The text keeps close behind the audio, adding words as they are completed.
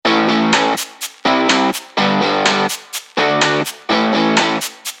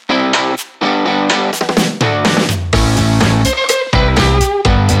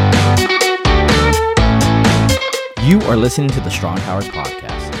are listening to the Strong Towers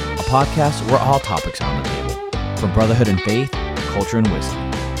Podcast, a podcast where all topics are on the table, from brotherhood and faith, culture and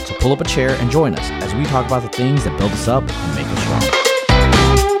wisdom. So pull up a chair and join us as we talk about the things that build us up and make us strong.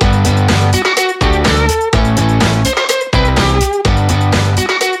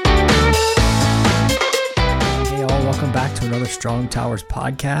 Hey all, welcome back to another Strong Towers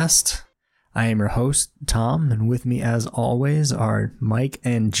Podcast. I am your host, Tom, and with me as always are Mike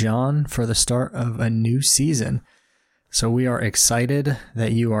and John for the start of a new season. So we are excited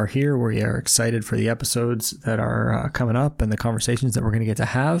that you are here. We are excited for the episodes that are coming up and the conversations that we're going to get to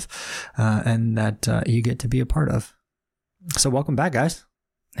have and that you get to be a part of. So welcome back, guys.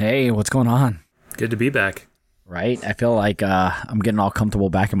 Hey, what's going on? Good to be back. Right? I feel like I'm getting all comfortable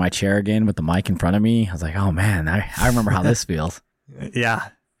back in my chair again with the mic in front of me. I was like, oh man, I remember how this feels. Yeah.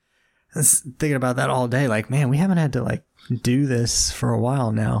 I was thinking about that all day. Like, man, we haven't had to do this for a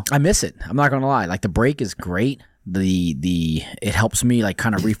while now. I miss it. I'm not going to lie. Like the break is great. It helps me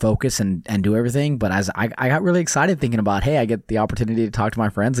kind of refocus and do everything. But as I got really excited thinking about, hey, I get the opportunity to talk to my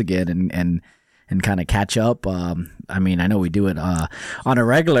friends again and kind of catch up. I mean, I know we do it on a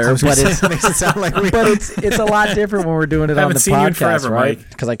regular, but it makes it sound like but it's a lot different when we're doing it on the podcast, forever, right?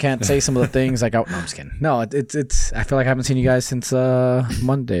 Because I can't say some of the things no, I'm just kidding. No, it's. I feel like I haven't seen you guys since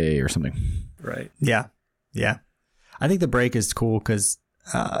Monday or something. Right. Yeah. I think the break is cool because.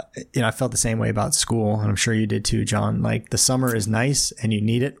 I felt the same way about school, and I'm sure you did too, John. Like the summer is nice and you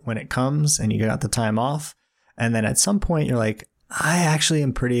need it when it comes and you got the time off. And then at some point you're like, I actually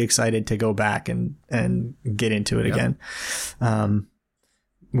am pretty excited to go back and get into it again.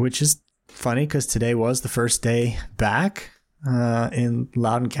 Which is funny because today was the first day back in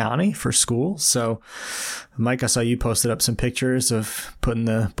Loudoun County for school. So Mike, I saw you posted up some pictures of putting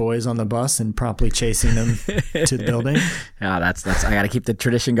the boys on the bus and promptly chasing them to the building. Yeah, that's I got to keep the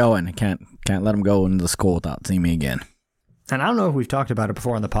tradition going. I can't let them go into the school without seeing me again. And I don't know if we've talked about it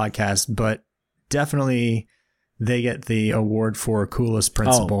before on the podcast, but definitely they get the award for coolest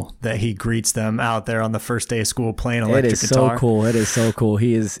principal that he greets them out there on the first day of school playing electric guitar. So cool. It is so cool.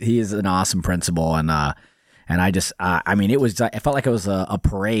 He is an awesome principal, and I just, I mean, it felt like it was a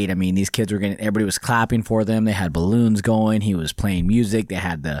parade. I mean, these kids everybody was clapping for them. They had balloons going. He was playing music. They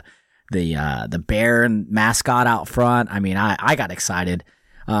had the bear and mascot out front. I mean, I got excited.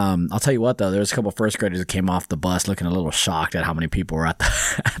 I'll tell you what though, there was a couple of first graders that came off the bus looking a little shocked at how many people were at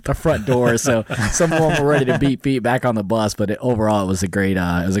the front door. So some of them were ready to beat feet back on the bus, but overall it was a great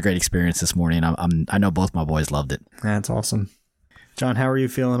experience this morning. I know both my boys loved it. That's awesome. John, how are you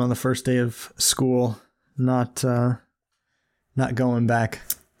feeling on the first day of school? Not going back.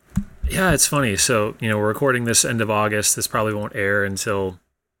 Yeah, it's funny. So, we're recording this end of August. This probably won't air until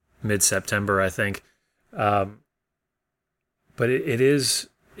mid-September, I think. But it is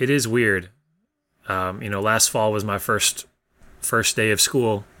weird. Last fall was my first day of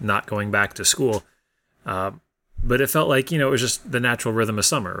school, not going back to school. But it felt like, it was just the natural rhythm of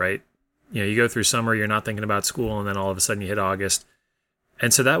summer, right? You go through summer, you're not thinking about school, and then all of a sudden you hit August.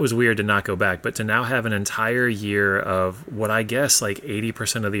 And so that was weird to not go back, but to now have an entire year of what I guess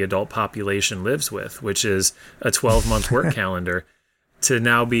 80% of the adult population lives with, which is a 12-month work calendar, to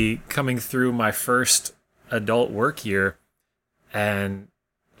now be coming through my first adult work year, and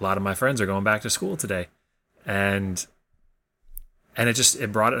a lot of my friends are going back to school today. And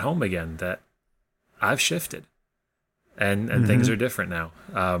it brought it home again that I've shifted and things are different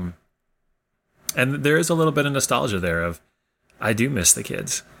now. And there is a little bit of nostalgia there of, I do miss the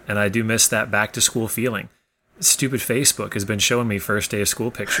kids, and I do miss that back to school feeling. Stupid Facebook has been showing me first day of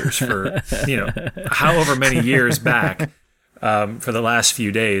school pictures for, however many years back, for the last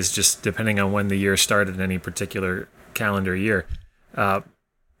few days, just depending on when the year started in any particular calendar year. And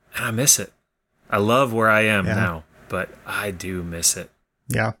I miss it. I love where I am now, but I do miss it.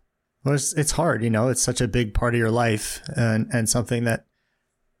 Yeah. Well, it's hard, it's such a big part of your life and something that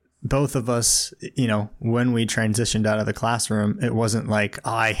both of us, when we transitioned out of the classroom, it wasn't like,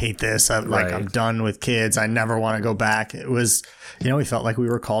 oh, I hate this. I'm done with kids. I never want to go back. It was, we felt like we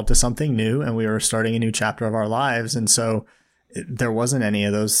were called to something new and we were starting a new chapter of our lives. And so there wasn't any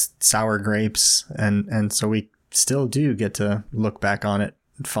of those sour grapes. And so we still do get to look back on it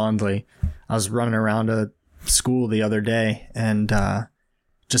fondly. I was running around a school the other day and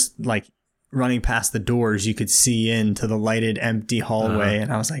just running past the doors, you could see into the lighted empty hallway.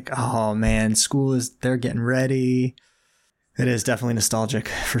 And I was like, oh man, they're getting ready. It is definitely nostalgic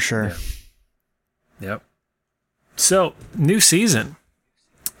for sure. Yeah. Yep. So new season.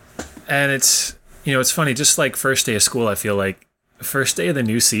 And it's funny, just like first day of school, I feel like first day of the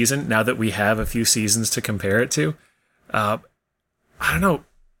new season, now that we have a few seasons to compare it to, I don't know.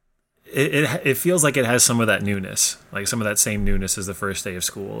 it feels like it has some of that newness, like some of that same newness as the first day of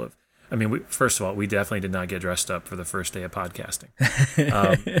school. I mean, first of all, we definitely did not get dressed up for the first day of podcasting.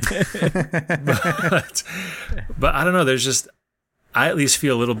 But I don't know. I at least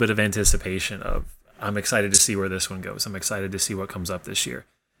feel a little bit of anticipation of, I'm excited to see where this one goes. I'm excited to see what comes up this year.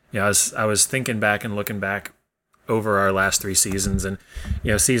 I was thinking back and looking back over our last 3 seasons, and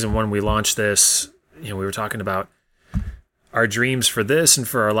season 1 we launched this. We were talking about our dreams for this and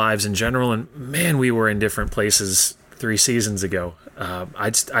for our lives in general, and man, we were in different places 3 seasons ago.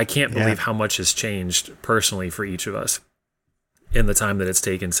 I can't believe how much has changed personally for each of us in the time that it's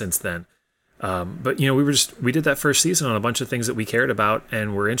taken since then. But we did that first season on a bunch of things that we cared about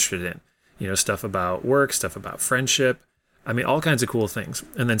and were interested in. Stuff about work, stuff about friendship. I mean, all kinds of cool things.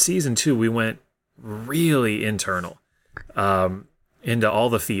 And then season 2, we went really internal, into all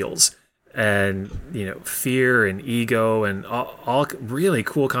the feels and, fear and ego and all really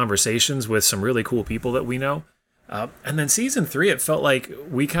cool conversations with some really cool people that we know. And then season 3, it felt like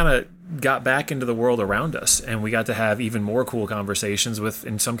we kind of got back into the world around us, and we got to have even more cool conversations with,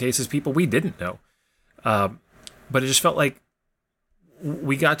 in some cases, people we didn't know. But it just felt like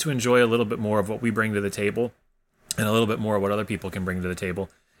we got to enjoy a little bit more of what we bring to the table and a little bit more of what other people can bring to the table.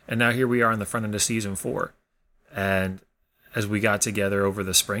 And now here we are on the front end of season 4. And as we got together over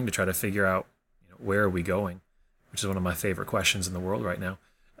the spring to try to figure out, where are we going, which is one of my favorite questions in the world right now.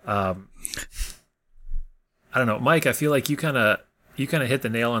 I don't know, Mike, I feel like you kind of hit the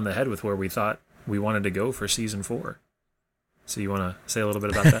nail on the head with where we thought we wanted to go for season 4. So you want to say a little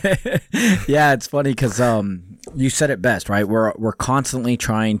bit about that? Yeah, it's funny because you said it best, right? We're constantly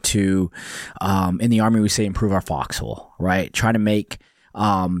trying to, in the Army we say improve our foxhole, right? Trying to make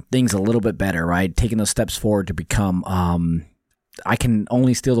things a little bit better, right? Taking those steps forward to become, I can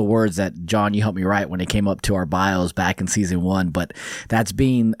only steal the words that John, you helped me write when it came up to our bios back in season 1, but that's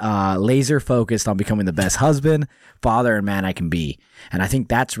being laser focused on becoming the best husband, father, and man I can be. And I think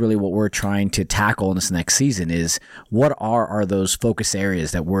that's really what we're trying to tackle in this next season is what are those focus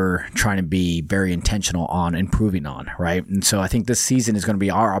areas that we're trying to be very intentional on improving on, right? And so I think this season is going to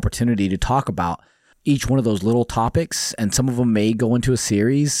be our opportunity to talk about each one of those little topics, and some of them may go into a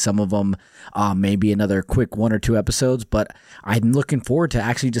series, some of them may be another quick 1 or 2 episodes, but I'm looking forward to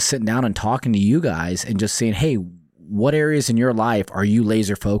actually just sitting down and talking to you guys and just saying, hey, what areas in your life are you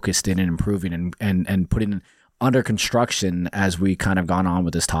laser focused in and improving and putting under construction as we kind of gone on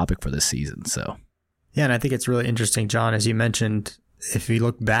with this topic for this season? So yeah, and I think it's really interesting, John, as you mentioned, if you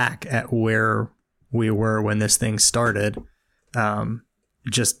look back at where we were when this thing started,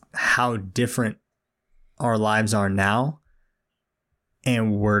 just how different our lives are now,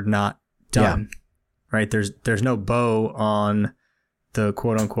 and we're not done, right? There's no bow on the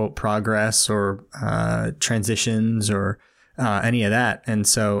quote unquote progress or transitions or any of that. And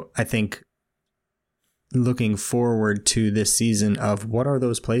so I think looking forward to this season of what are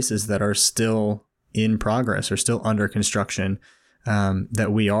those places that are still in progress or still under construction,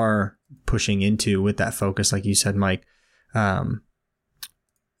 that we are pushing into with that focus, like you said, Mike,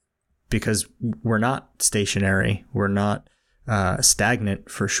 because we're not stationary, we're not stagnant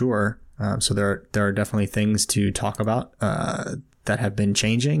for sure. So there are definitely things to talk about that have been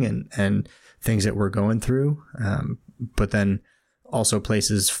changing and things that we're going through, but then also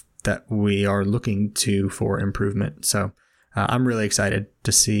places that we are looking to for improvement. So I'm really excited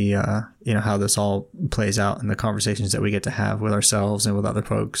to see how this all plays out and the conversations that we get to have with ourselves and with other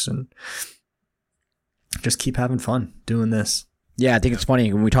folks, and just keep having fun doing this. Yeah, I think it's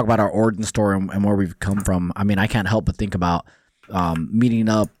funny when we talk about our origin story and where we've come from. I mean, I can't help but think about meeting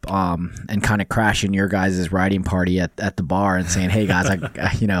up and kind of crashing your guys' writing party at the bar and saying, "Hey guys,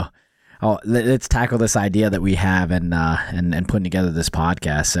 let's tackle this idea that we have and putting together this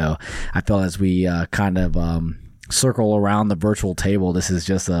podcast." So I feel as we kind of circle around the virtual table, this is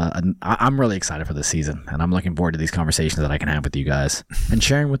just I'm really excited for this season, and I'm looking forward to these conversations that I can have with you guys and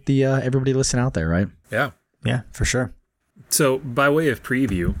sharing with the everybody listening out there. Right? Yeah, for sure. So, by way of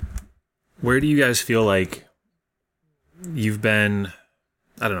preview, where do you guys feel like you've been,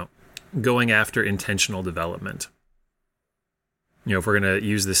 I don't know, going after intentional development? If we're going to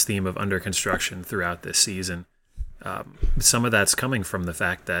use this theme of under construction throughout this season, some of that's coming from the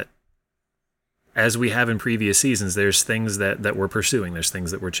fact that, as we have in previous seasons, there's things that we're pursuing, there's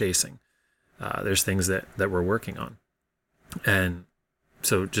things that we're chasing, there's things that we're working on. And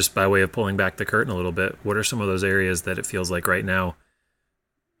so just by way of pulling back the curtain a little bit, what are some of those areas that it feels like right now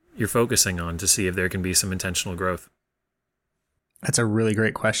you're focusing on to see if there can be some intentional growth? That's a really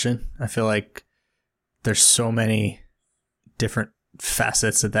great question. I feel like there's so many different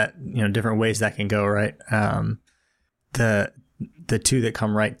facets of that, different ways that can go, right? The the two that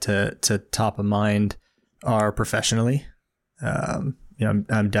come right to top of mind are professionally. I'm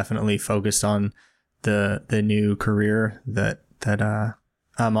definitely focused on the new career that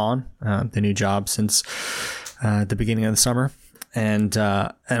I'm on, the new job since the beginning of the summer, and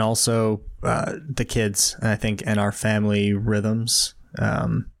also the kids, I think, and our family rhythms.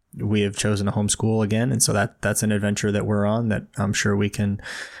 We have chosen to homeschool again, and so that's an adventure that we're on that I'm sure we can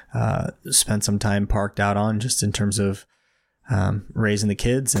spend some time parked out on, just in terms of raising the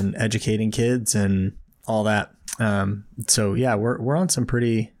kids and educating kids and all that. So yeah, we're on some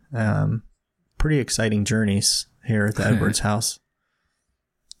pretty exciting journeys here at the Edwards house.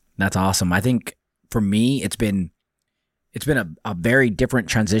 That's awesome. I think for me, it's been a very different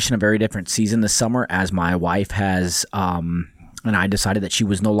transition, a very different season this summer, as my wife has, and I decided that she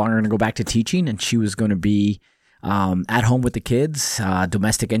was no longer going to go back to teaching, and she was going to be at home with the kids,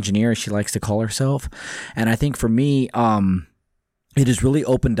 domestic engineer, as she likes to call herself. And I think for me, it has really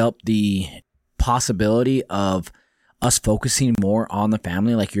opened up the possibility of us focusing more on the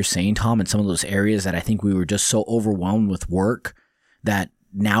family, like you're saying, Tom, in some of those areas that I think we were just so overwhelmed with work that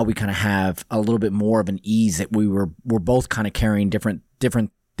now we kind of have a little bit more of an ease, that we're both kind of carrying different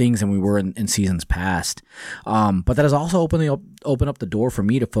things than we were in seasons past. But that has also opened up the door for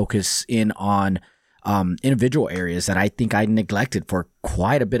me to focus in on individual areas that I think I neglected for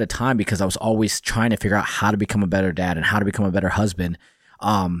quite a bit of time, because I was always trying to figure out how to become a better dad and how to become a better husband,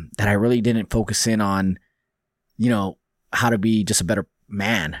 that I really didn't focus in on, how to be just a better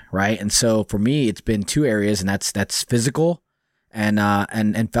man, right? And so for me, it's been two areas, and that's physical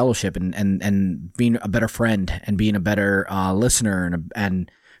and fellowship and being a better friend and being a better listener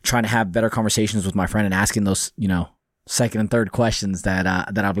and trying to have better conversations with my friend and asking those, second and third questions that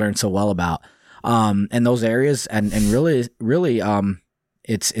I've learned so well about. And those areas and really,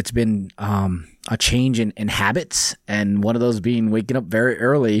 it's been a change in habits, and one of those being waking up very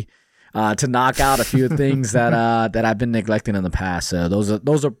early to knock out a few things that I've been neglecting in the past. So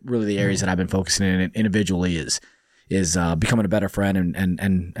those are really the areas that I've been focusing in individually is becoming a better friend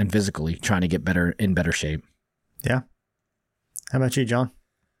and physically trying to get in better shape. Yeah. How about you, John?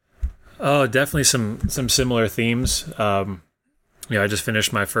 Oh, definitely some similar themes. I just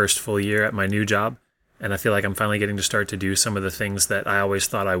finished my first full year at my new job, and I feel like I'm finally getting to start to do some of the things that I always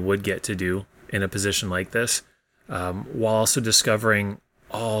thought I would get to do in a position like this, while also discovering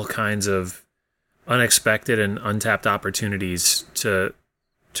all kinds of unexpected and untapped opportunities to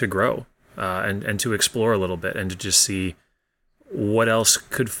grow and to explore a little bit, and to just see what else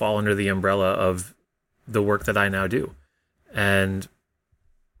could fall under the umbrella of the work that I now do. And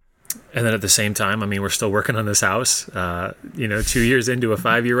then at the same time, we're still working on this house, 2 years into a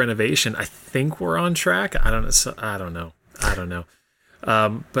 5-year renovation. I think we're on track. I don't know.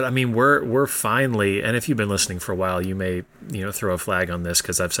 But we're finally, and if you've been listening for a while, you may, throw a flag on this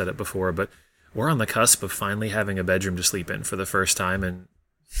because I've said it before, but we're on the cusp of finally having a bedroom to sleep in for the first time in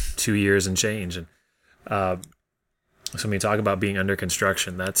 2 years and change. And so when you talk about being under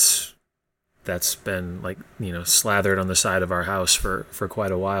construction, that's been slathered on the side of our house for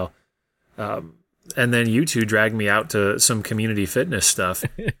quite a while. And then you two dragged me out to some community fitness stuff.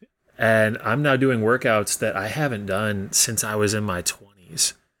 And I'm now doing workouts that I haven't done since I was in my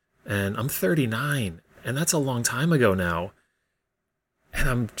 20s. And I'm 39, and that's a long time ago now. And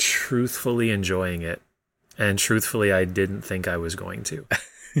I'm truthfully enjoying it. And truthfully, I didn't think I was going to.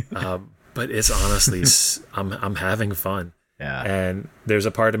 But it's honestly, I'm having fun. Yeah. And there's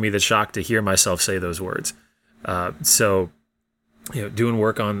a part of me that's shocked to hear myself say those words. So doing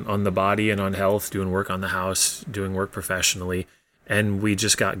work on the body and on health, doing work on the house, doing work professionally. And we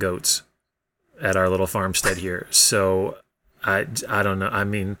just got goats at our little farmstead here. So I don't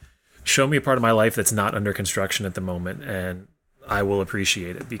know. Show me a part of my life that's not under construction at the moment, and I will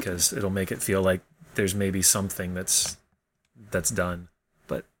appreciate it, because it'll make it feel like there's maybe something that's done.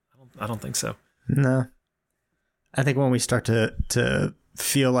 But I don't think so. No. I think when we start to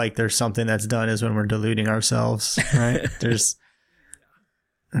feel like there's something that's done is when we're deluding ourselves, right?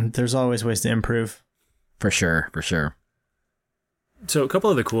 There's always ways to improve. For sure. So a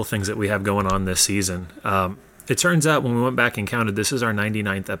couple of the cool things that we have going on this season. It turns out when we went back and counted, this is our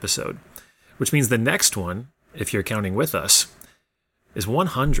 99th episode, which means the next one, if you're counting with us, is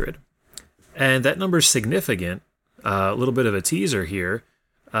 100. And that number is significant. A little bit of a teaser here,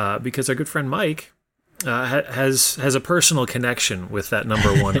 because our good friend Mike has a personal connection with that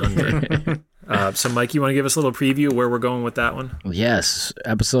number 100. So Mike, you want to give us a little preview where we're going with that one? Yes,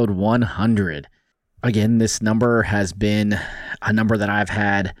 episode 100. Again, this number has been a number that I've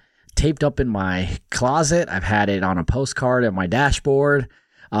had taped up in my closet. I've had it on a postcard at my dashboard.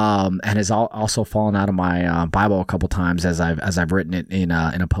 and has also fallen out of my Bible a couple times as I've written it in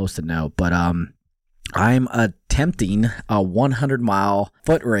a Post-it note. But I'm attempting a 100-mile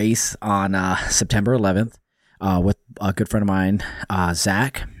foot race on September 11th with a good friend of mine,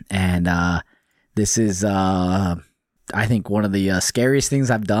 Zach, and this is I think one of the scariest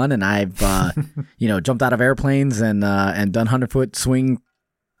things I've done, and I've jumped out of airplanes and done 100-foot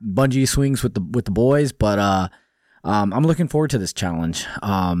bungee swings with the boys, but I'm looking forward to this challenge.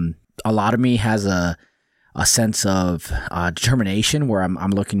 A lot of me has a sense of determination where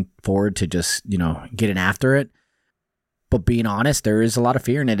I'm looking forward to just getting after it. But being honest, there is a lot of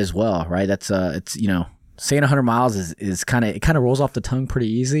fear in it as well, right? That's it's saying 100 miles is kind of rolls off the tongue pretty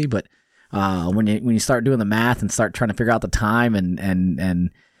easy, but when you start doing the math and start trying to figure out the time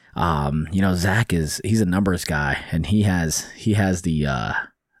and Zach he's a numbers guy, and he has the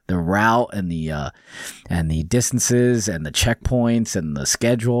route and the distances and the checkpoints and the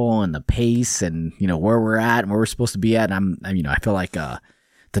schedule and the pace and where we're at and where we're supposed to be at. And I feel like the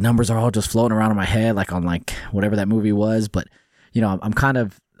numbers are all just floating around in my head, like on whatever that movie was. But I'm kind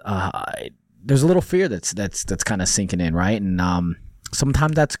of there's a little fear that's kind of sinking in, right? And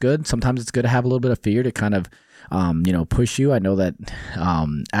sometimes that's good. Sometimes it's good to have a little bit of fear to kind of push you. I know that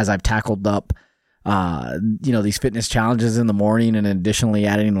as I've tackled up these fitness challenges in the morning, and additionally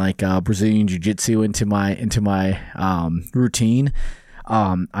adding Brazilian jiu-jitsu into my routine,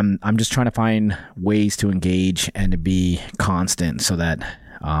 I'm just trying to find ways to engage and to be constant so that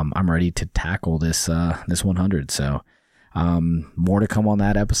I'm ready to tackle this 100. So more to come on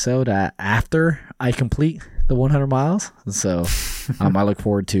that episode after I complete the 100 miles. So I look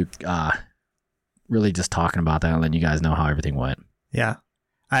forward to really just talking about that and letting you guys know how everything went. Yeah.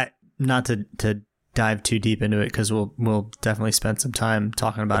 Not to dive too deep into it, because we'll definitely spend some time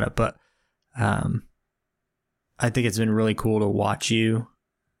talking about it, but I think it's been really cool to watch you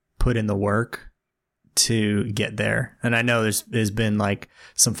put in the work to get there. And I know there's been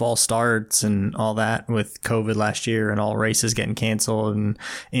some false starts and all that with COVID last year and all races getting canceled and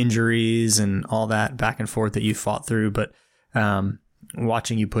injuries and all that back and forth that you fought through, but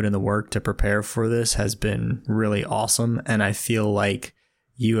watching you put in the work to prepare for this has been really awesome. And I feel like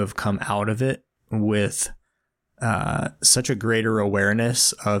you have come out of it with such a greater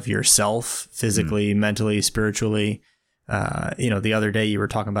awareness of yourself physically, mentally, spiritually. The other day you were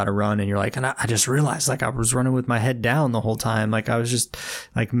talking about a run and you're like, and I just realized I was running with my head down the whole time. I was just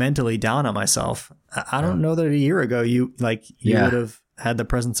mentally down on myself. I don't know that a year ago you would have had the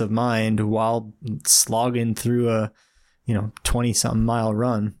presence of mind while slogging through a 20 something mile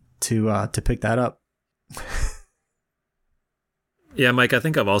run to pick that up. Yeah, Mike, I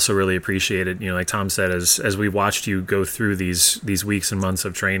think I've also really appreciated, like Tom said, as we watched you go through these weeks and months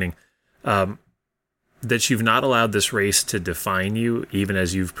of training, that you've not allowed this race to define you, even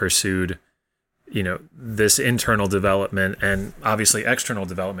as you've pursued, this internal development and obviously external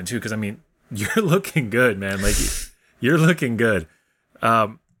development too. Because you're looking good, man. You're looking good.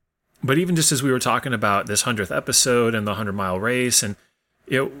 But even just as we were talking about this 100th episode and the 100-mile race, and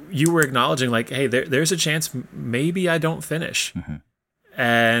you were acknowledging hey, there's a chance maybe I don't finish. Mm-hmm.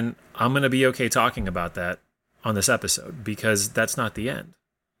 And I'm going to be okay talking about that on this episode, because that's not the end.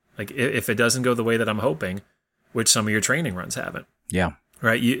 If it doesn't go the way that I'm hoping, which some of your training runs haven't. Yeah.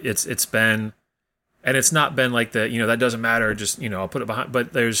 Right. It's been, and it's not been that doesn't matter. Just, I'll put it behind,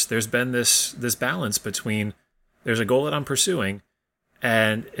 but there's been this balance between there's a goal that I'm pursuing,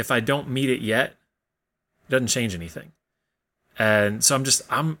 and if I don't meet it yet, it doesn't change anything. And so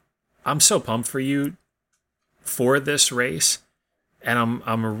I'm so pumped for you for this race. And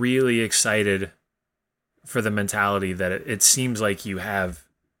I'm really excited for the mentality that it seems like you have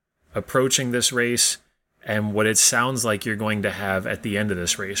approaching this race, and what it sounds like you're going to have at the end of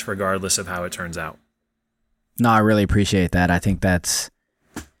this race, regardless of how it turns out. No, I really appreciate that. I think that's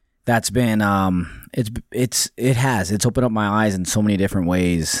been it's opened up my eyes in so many different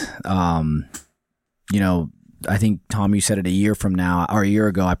ways. I think, Tom, you said it a year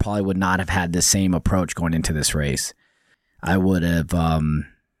ago, I probably would not have had the same approach going into this race. I would have, a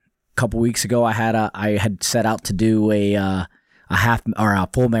couple weeks ago, I had set out to do a half or a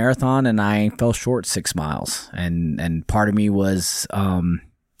full marathon, and I fell short 6 miles. And part of me was, a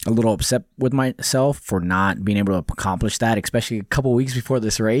little upset with myself for not being able to accomplish that, especially a couple weeks before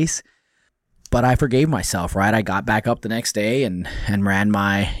this race. But I forgave myself, right? I got back up the next day and ran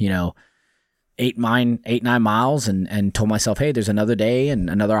my, 8-9 miles and told myself, hey, there's another day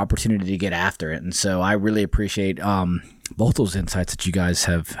and another opportunity to get after it. And so I really appreciate both those insights that you guys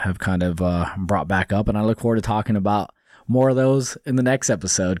have kind of brought back up. And I look forward to talking about more of those in the next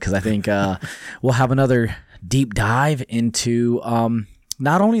episode, because I think we'll have another deep dive into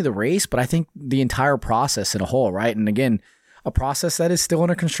not only the race, but I think the entire process in a whole, right? And again, a process that is still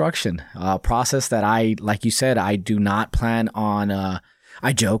under construction, a process that like you said, I do not plan on,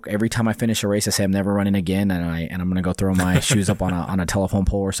 I joke every time I finish a race, I say I'm never running again. And I'm going to go throw my shoes up on a telephone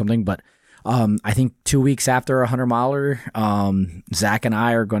pole or something. But, I think 2 weeks after a 100-miler, Zach and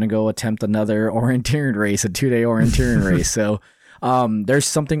I are going to go attempt another orienteering race, a 2-day orienteering race. So, there's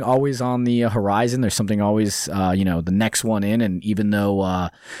something always on the horizon. There's something always, the next one in. And even though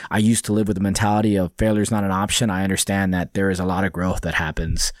I used to live with the mentality of failure is not an option, I understand that there is a lot of growth that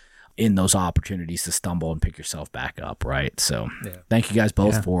happens in those opportunities to stumble and pick yourself back up, right? So thank you guys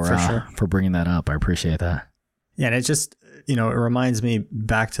both for bringing that up. I appreciate that. Yeah, and it just, it reminds me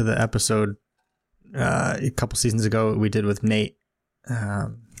back to the episode a couple seasons ago we did with Nate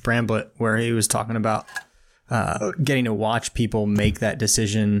Bramblett, where he was talking about getting to watch people make that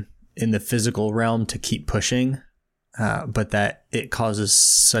decision in the physical realm to keep pushing, but that it causes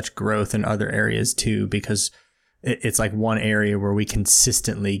such growth in other areas too, because it's like one area where we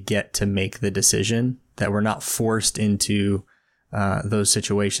consistently get to make the decision, that we're not forced into those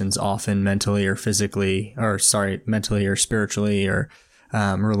situations often mentally or spiritually or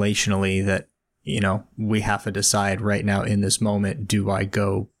relationally, that, we have to decide right now in this moment, do I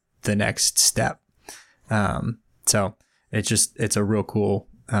go the next step? So it's a real cool,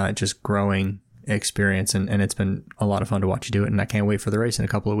 just growing experience. And it's been a lot of fun to watch you do it. And I can't wait for the race in a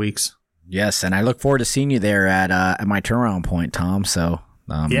couple of weeks. Yes. And I look forward to seeing you there at my turnaround point, Tom. So,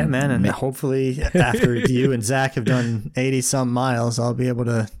 yeah, man. And hopefully after you and Zach have done 80 some miles, I'll be able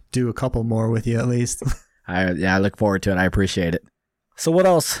to do a couple more with you at least. I look forward to it. I appreciate it. So what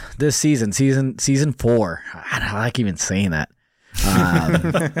else this season 4? I like even saying that.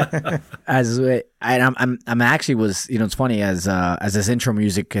 I'm actually was, it's funny as this intro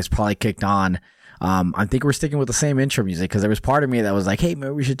music has probably kicked on. I think we're sticking with the same intro music because there was part of me that was like, hey,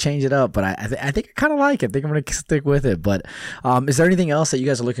 maybe we should change it up. But I think I kind of like it. I think I'm going to stick with it. But is there anything else that you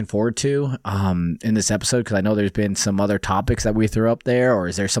guys are looking forward to in this episode? Because I know there's been some other topics that we threw up there. Or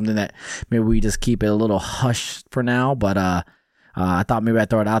is there something that maybe we just keep it a little hush for now? But I thought maybe I'd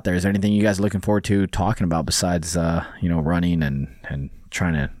throw it out there. Is there anything you guys are looking forward to talking about besides, running and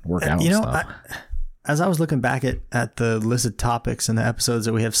trying to work out stuff? As I was looking back at the listed topics and the episodes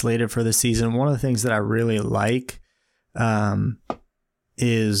that we have slated for this season, one of the things that I really like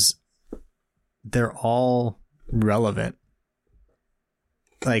is they're all relevant.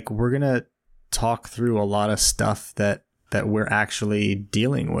 Like, we're going to talk through a lot of stuff that we're actually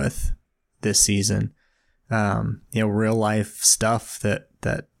dealing with this season. Real life stuff that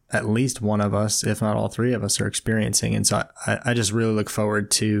at least one of us, if not all three of us, are experiencing. And so I just really look forward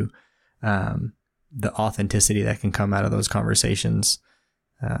to the authenticity that can come out of those conversations.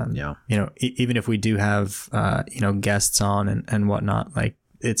 Even if we do have, guests on and whatnot, like,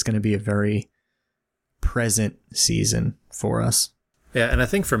 it's going to be a very present season for us. Yeah. And I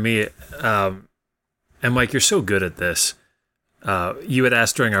think for me, and Mike, you're so good at this. You had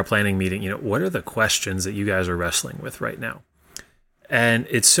asked during our planning meeting, what are the questions that you guys are wrestling with right now? And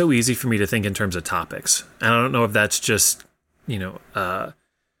it's so easy for me to think in terms of topics. And I don't know if that's just,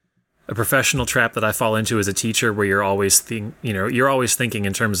 a professional trap that I fall into as a teacher, where you're always thinking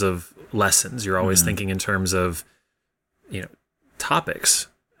in terms of lessons. You're always thinking in terms of, topics.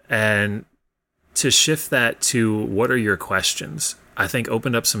 And to shift that to what are your questions, I think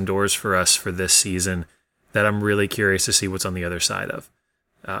opened up some doors for us for this season that I'm really curious to see what's on the other side of.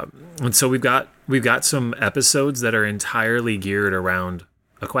 And so we've got some episodes that are entirely geared around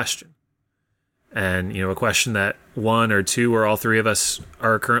a question. And, a question that one or two or all three of us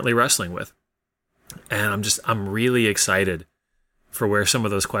are currently wrestling with. And I'm really excited for where some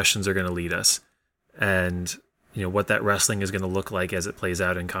of those questions are going to lead us. And, what that wrestling is going to look like as it plays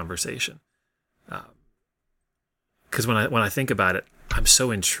out in conversation. Because when I think about it, I'm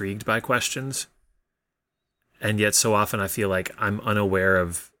so intrigued by questions. And yet so often I feel like I'm unaware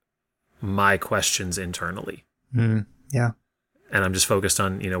of my questions internally. Yeah. And I'm just focused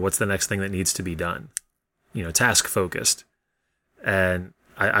on, what's the next thing that needs to be done, task focused. And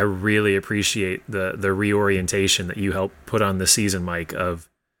I really appreciate the reorientation that you helped put on this season, Mike, of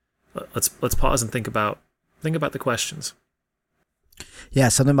let's pause and think about the questions. Yeah.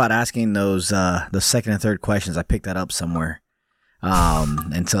 Something about asking those, the second and third questions. I picked that up somewhere.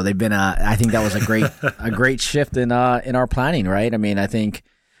 And so they've been, I think that was a great shift in our planning, right? I mean, I think,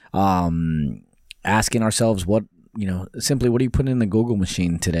 asking ourselves simply what do you put in the Google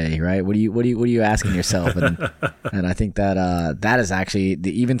machine today, right? What are you asking yourself? And I think that, that is actually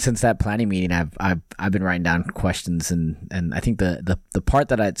even since that planning meeting, I've been writing down questions and I think the part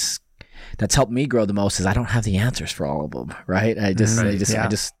that that's helped me grow the most is I don't have the answers for all of them, right? I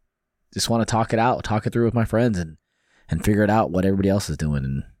just want to talk it out, talk it through with my friends and figure it out what everybody else is doing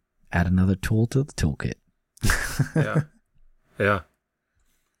and add another tool to the toolkit. Yeah. Yeah.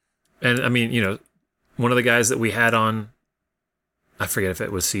 And I mean, you know, one of the guys that we had on, I forget if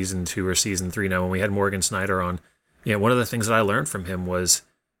it was season 2 or season 3 now, when we had Morgan Snyder on, you know, one of the things that I learned from him was,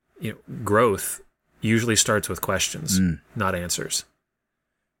 you know, growth usually starts with questions, not answers.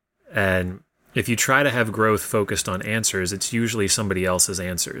 And if you try to have growth focused on answers, it's usually somebody else's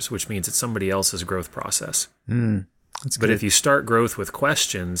answers, which means it's somebody else's growth process. But if you start growth with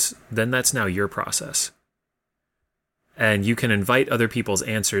questions, then that's now your process. And you can invite other people's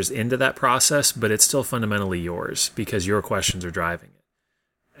answers into that process, but it's still fundamentally yours because your questions are driving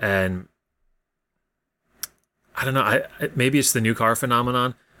it. And I don't know, maybe it's the new car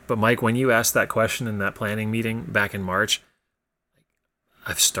phenomenon, but Mike, when you asked that question in that planning meeting back in March,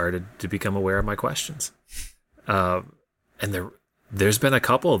 I've started to become aware of my questions. And there's been a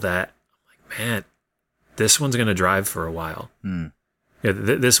couple that I'm like, man, this one's going to drive for a while. Yeah,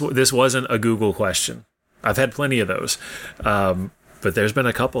 this wasn't a Google question. I've had plenty of those. But there's been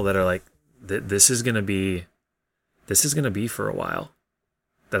a couple that are like, this is going to be for a while,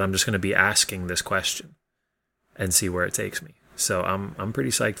 that I'm just going to be asking this question and see where it takes me. So I'm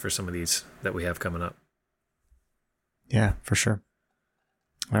pretty psyched for some of these that we have coming up. Yeah, for sure.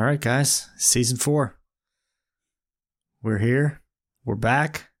 All right, guys, season 4. We're here. We're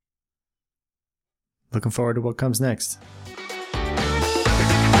back. Looking forward to what comes next.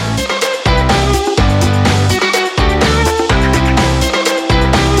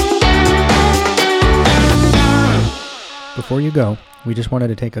 Before you go, we just wanted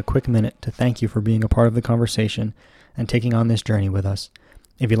to take a quick minute to thank you for being a part of the conversation and taking on this journey with us.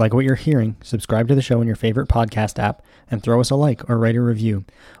 If you like what you're hearing, subscribe to the show in your favorite podcast app and throw us a like or write a review.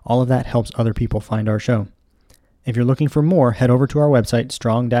 All of that helps other people find our show. If you're looking for more, head over to our website,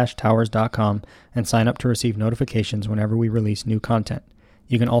 strong-towers.com, and sign up to receive notifications whenever we release new content.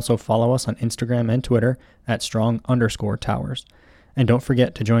 You can also follow us on Instagram and Twitter at strong_towers. And don't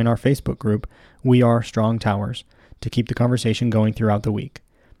forget to join our Facebook group, We Are Strong Towers, to keep the conversation going throughout the week.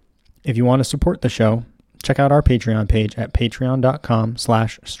 If you want to support the show, check out our Patreon page at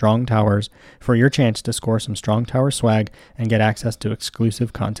patreon.com/strongtowers for your chance to score some Strong Tower swag and get access to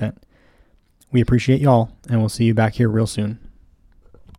exclusive content. We appreciate y'all, and we'll see you back here real soon.